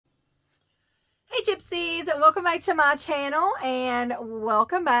Hey Gypsies, welcome back to my channel and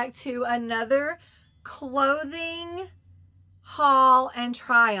welcome back to another clothing haul and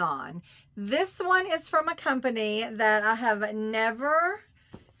try on. This one is from a company that I have never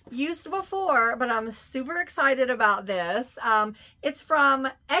used before, but I'm super excited about this. It's from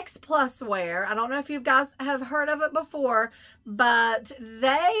Xpluswear. I don't know if you guys have heard of it before, but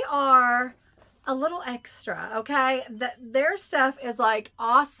they are a little extra, okay? Their stuff is like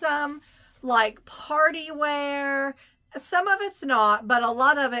awesome, like party wear. Some of it's not, but a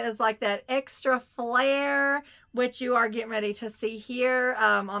lot of it is like that extra flair, which you are getting ready to see here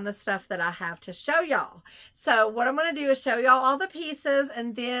on the stuff that I have to show y'all. So what I'm going to do is show y'all all the pieces,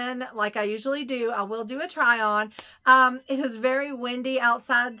 and then like I usually do, I will do a try on. It is very windy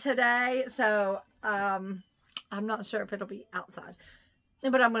outside today, so I'm not sure if it'll be outside,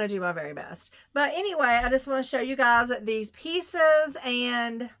 but I'm going to do my very best. But anyway, I just want to show you guys these pieces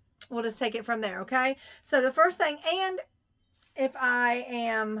and we'll just take it from there, okay? So the first thing, and if I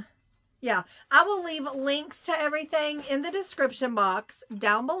am, yeah, I will leave links to everything in the description box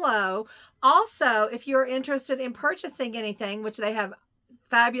down below. Also, if you're interested in purchasing anything, which they have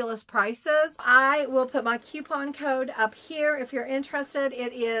fabulous prices, I will put my coupon code up here. If you're interested,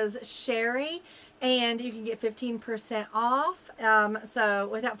 it is Sherry, and you can get 15% off. So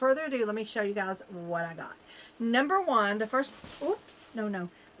without further ado, let me show you guys what I got. Number one, the first, oops, no.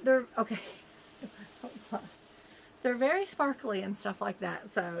 They're, okay, they're very sparkly and stuff like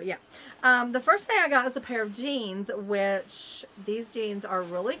that, so yeah. The first thing I got is a pair of jeans, which these jeans are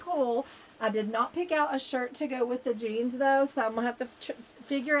really cool. I did not pick out a shirt to go with the jeans though, so I'm gonna have to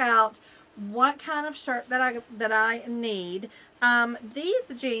figure out what kind of shirt that I need.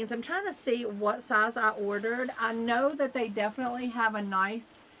 These jeans, I'm trying to see what size I ordered. I know that they definitely have a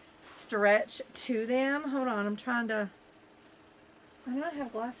nice stretch to them. Hold on, I'm trying to, I know I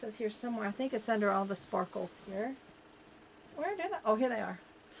have glasses here somewhere. I think it's under all the sparkles here. Where did I? Oh, here they are.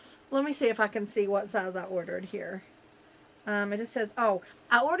 Let me see if I can see what size I ordered here. It just says, oh,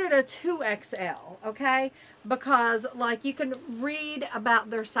 I ordered a 2XL, okay? Because, like, you can read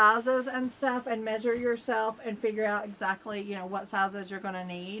about their sizes and stuff and measure yourself and figure out exactly, you know, what sizes you're going to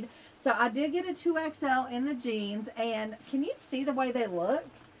need. So I did get a 2XL in the jeans, and can you see the way they look?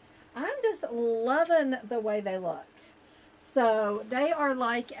 I'm just loving the way they look. So they are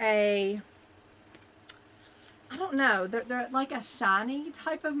like a, I don't know, they're like a shiny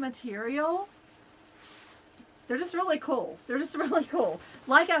type of material. They're just really cool. They're just really cool.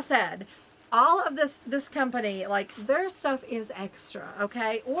 Like I said, all of this company, like their stuff is extra,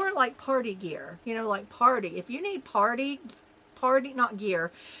 okay? Or like party gear, you know, like party. If you need party, not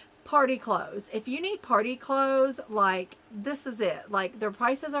gear, party clothes. If you need party clothes, like this is it. Like their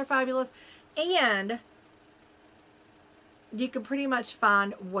prices are fabulous, and you can pretty much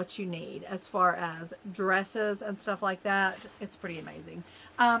find what you need as far as dresses and stuff like that. It's pretty amazing.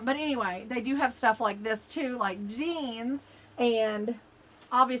 But anyway, they do have stuff like this too, like jeans, and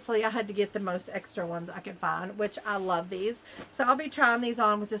obviously I had to get the most extra ones I could find, which I love these. So I'll be trying these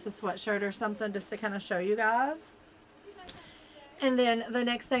on with just a sweatshirt or something just to kind of show you guys. And then the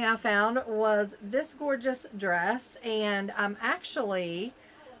next thing I found was this gorgeous dress, and I'm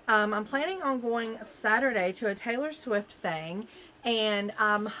planning on going Saturday to a Taylor Swift thing, and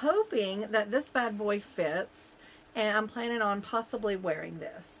I'm hoping that this bad boy fits, and I'm planning on possibly wearing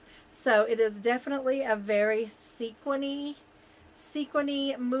this. So it is definitely a very sequiny,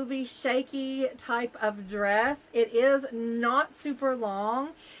 movie shaky type of dress. It is not super long.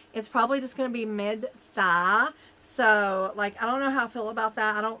 It's probably just going to be mid-thigh. So, like, I don't know how I feel about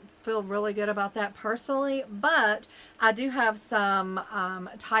that. I don't feel really good about that personally, but I do have some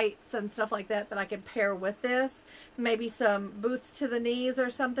tights and stuff like that that I could pair with this. Maybe some boots to the knees or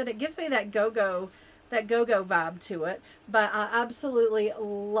something. It gives me that go-go vibe to it. But I absolutely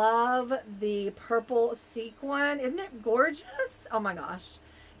love the purple sequin. Isn't it gorgeous? Oh my gosh.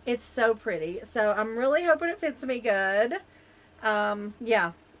 It's so pretty. So I'm really hoping it fits me good.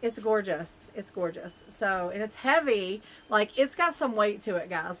 Yeah. It's gorgeous. It's gorgeous. So, and it's heavy. Like, it's got some weight to it,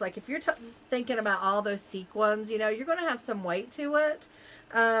 guys. Like, if you're thinking about all those sequins, you know, you're going to have some weight to it.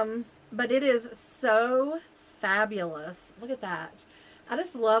 But it is so fabulous. Look at that. I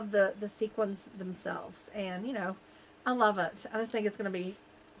just love the sequins themselves. And, you know, I love it. I just think it's going to be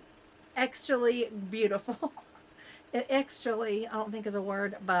extrally beautiful. Extrally, I don't think is a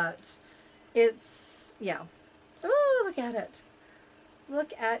word, but it's, yeah. Ooh, look at it.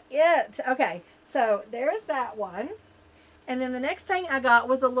 Look at it. Okay, so there's that one. And then the next thing I got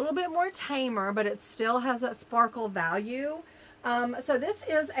was a little bit more tamer, but it still has that sparkle value. So this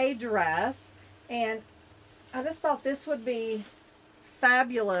is a dress, and I just thought this would be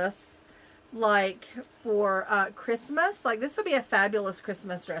fabulous like for Christmas. Like this would be a fabulous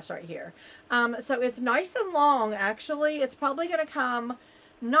Christmas dress right here. So it's nice and long actually. It's probably going to come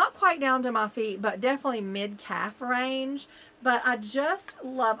not quite down to my feet, but definitely mid-calf range. But I just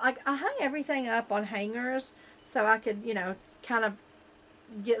love, I hung everything up on hangers so I could, you know, kind of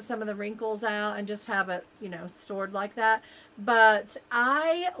get some of the wrinkles out and just have it, you know, stored like that. But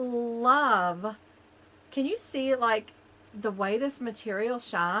I love, can you see like the way this material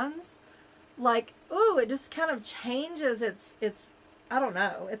shines? Like, ooh, it just kind of changes its, I don't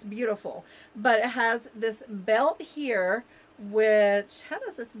know, it's beautiful. But it has this belt here, which, how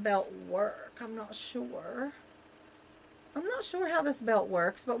does this belt work? I'm not sure. I'm not sure how this belt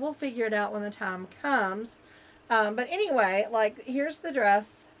works, but we'll figure it out when the time comes. But anyway, like, here's the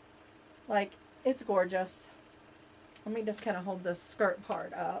dress. Like, it's gorgeous. Let me just kind of hold the skirt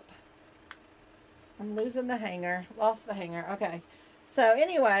part up. I'm losing the hanger. Lost the hanger. Okay. So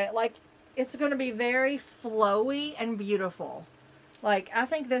anyway, like, it's going to be very flowy and beautiful. Like, I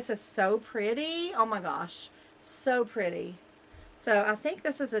think this is so pretty. Oh my gosh. So pretty. So I think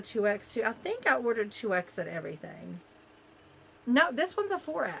this is a 2X too. I think I ordered 2X and everything. No, this one's a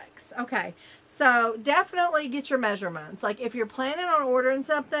 4X. Okay. So definitely get your measurements. Like if you're planning on ordering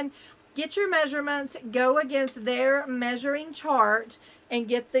something, get your measurements, go against their measuring chart and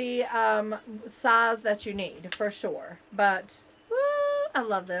get the size that you need for sure. But woo, I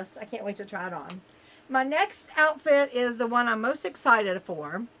love this. I can't wait to try it on. My next outfit is the one I'm most excited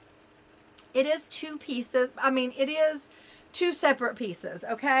for. It is two pieces. I mean, it is two separate pieces,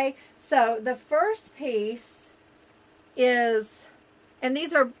 okay? So the first piece is, and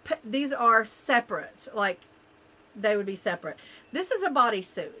these are separate, like they would be separate. This is a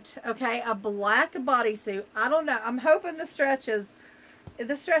bodysuit, okay? A black bodysuit. I don't know. I'm hoping the stretch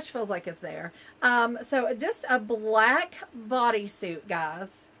feels like it's there. So just a black bodysuit,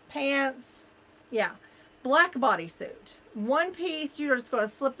 guys. Pants, yeah, black bodysuit. One piece, you're just going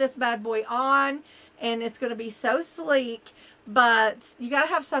to slip this bad boy on and it's going to be so sleek, but you got to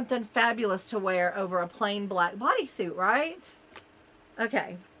have something fabulous to wear over a plain black bodysuit, right?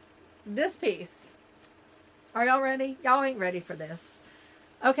 Okay, this piece. Are y'all ready? Y'all ain't ready for this.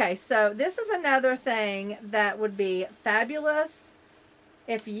 Okay, so this is another thing that would be fabulous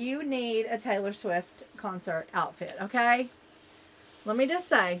if you need a Taylor Swift concert outfit, okay? Let me just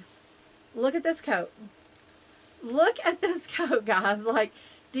say, look at this coat. Look at this coat, guys. Like,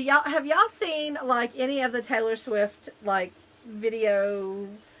 have y'all seen like any of the Taylor Swift like video,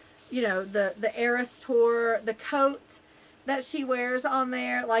 you know, the Eras tour, the coat that she wears on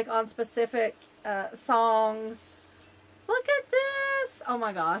there, like on specific songs? Look at this. Oh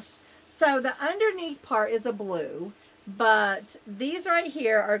my gosh. So the underneath part is a blue, but these right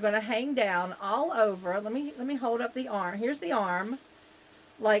here are going to hang down all over. Let me hold up the arm. Here's the arm.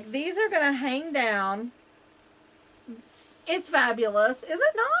 Like, these are going to hang down. It's fabulous, is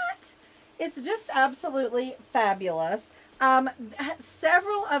it not? It's just absolutely fabulous.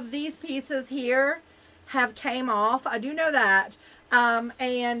 Several of these pieces here have came off. I do know that.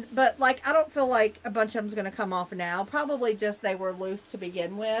 But like, I don't feel like a bunch of them's going to come off now. Probably just they were loose to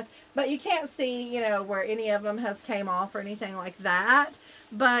begin with. But you can't see, you know, where any of them has came off or anything like that.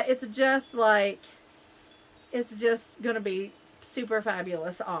 But it's just like, it's just going to be super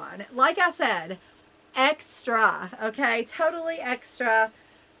fabulous on. Like I said, extra, okay? Totally extra.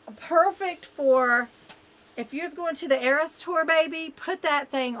 Perfect for if you're going to the Eras tour, baby, put that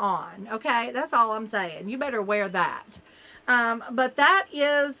thing on, okay? That's all I'm saying. You better wear that. But that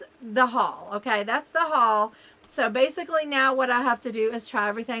is the haul, okay? That's the haul. So basically now what I have to do is try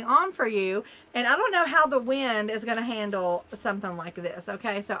everything on for you. And I don't know how the wind is going to handle something like this,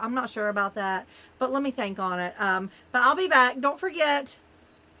 okay? So I'm not sure about that, but let me think on it. But I'll be back. Don't forget,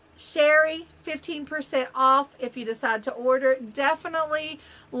 Sherry, 15% off if you decide to order. Definitely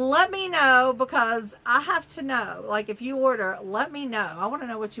let me know, because I have to know. Like, if you order, let me know. I want to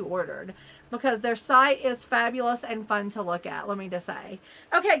know what you ordered, because their site is fabulous and fun to look at, let me just say.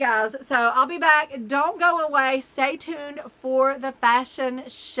 Okay, guys, so I'll be back. Don't go away. Stay tuned for the fashion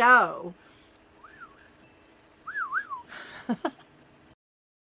show.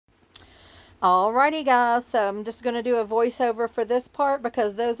 Alrighty, guys, so I'm just going to do a voiceover for this part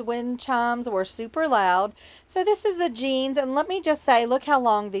because those wind chimes were super loud. So this is the jeans, and let me just say, look how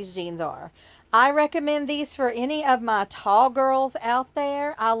long these jeans are. I recommend these for any of my tall girls out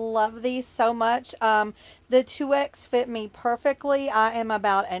there. I love these so much. The 2X fit me perfectly. I am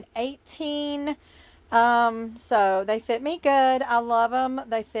about an 18, so they fit me good. I love them.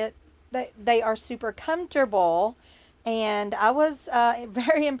 They are super comfortable. And I was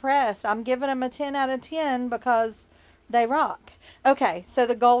very impressed. I'm giving them a 10 out of 10 because They rock. Okay, so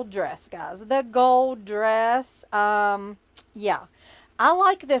the gold dress, guys. The gold dress, yeah. I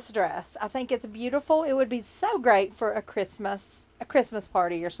like this dress. I think it's beautiful. It would be so great for a Christmas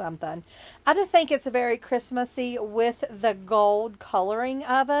party or something. I just think it's very Christmassy with the gold coloring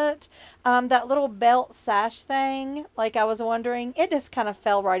of it. That little belt sash thing, like I was wondering, it just kind of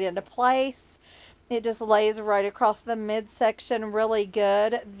fell right into place. It just lays right across the midsection really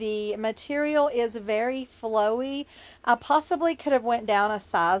good. The material is very flowy. I possibly could have went down a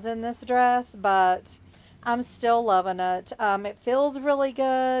size in this dress, but I'm still loving it. It feels really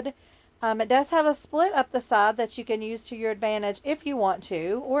good. It does have a split up the side that you can use to your advantage if you want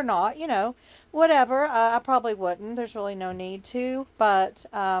to, or not, you know, whatever. I probably wouldn't. There's really no need to, but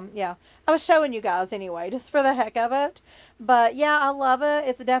yeah, I was showing you guys anyway, just for the heck of it. But yeah, I love it.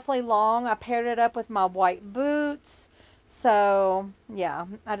 It's definitely long. I paired it up with my white boots. So yeah,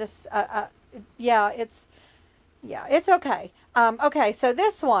 yeah, it's okay. Okay, so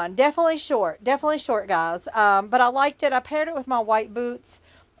this one, definitely short, guys. But I liked it. I paired it with my white boots.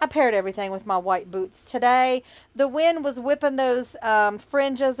 I paired everything with my white boots today. The wind was whipping those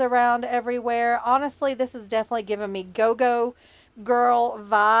fringes around everywhere. Honestly, this is definitely giving me go-go girl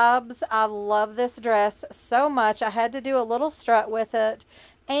vibes. I love this dress so much. I had to do a little strut with it.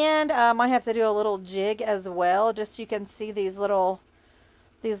 And I might have to do a little jig as well, just so you can see these little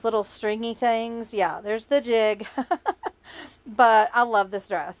stringy things. Yeah, there's the jig. But I love this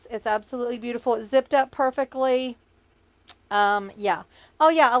dress. It's absolutely beautiful. It's zipped up perfectly. Yeah. Oh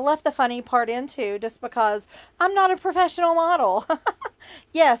yeah, I left the funny part in too, just because I'm not a professional model.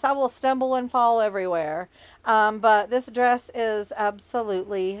 Yes, I will stumble and fall everywhere. But this dress is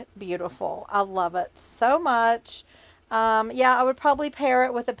absolutely beautiful. I love it so much. Yeah, I would probably pair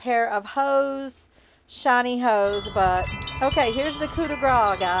it with a pair of hose, shiny hose, but okay, here's the coup de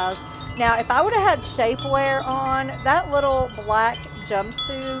grace, guys. Now, if I would have had shapewear on, that little black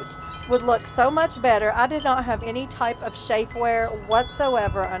jumpsuit would look so much better. I did not have any type of shapewear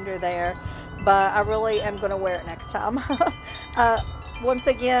whatsoever under there, but I really am going to wear it next time. Once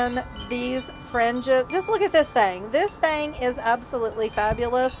again, these fringes, just look at this thing. This thing is absolutely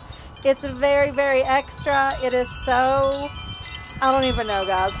fabulous. It's very, very extra. It is so, I don't even know,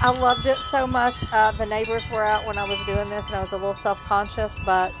 guys. I loved it so much. The neighbors were out when I was doing this, and I was a little self-conscious,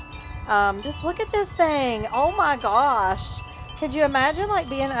 but just look at this thing. Oh my gosh. Could you imagine like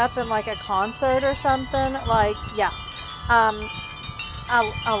being up in like a concert or something? Like, yeah. I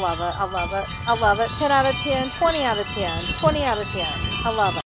love it. I love it. I love it. 10 out of 10, 20 out of 10, 20 out of 10. I love it.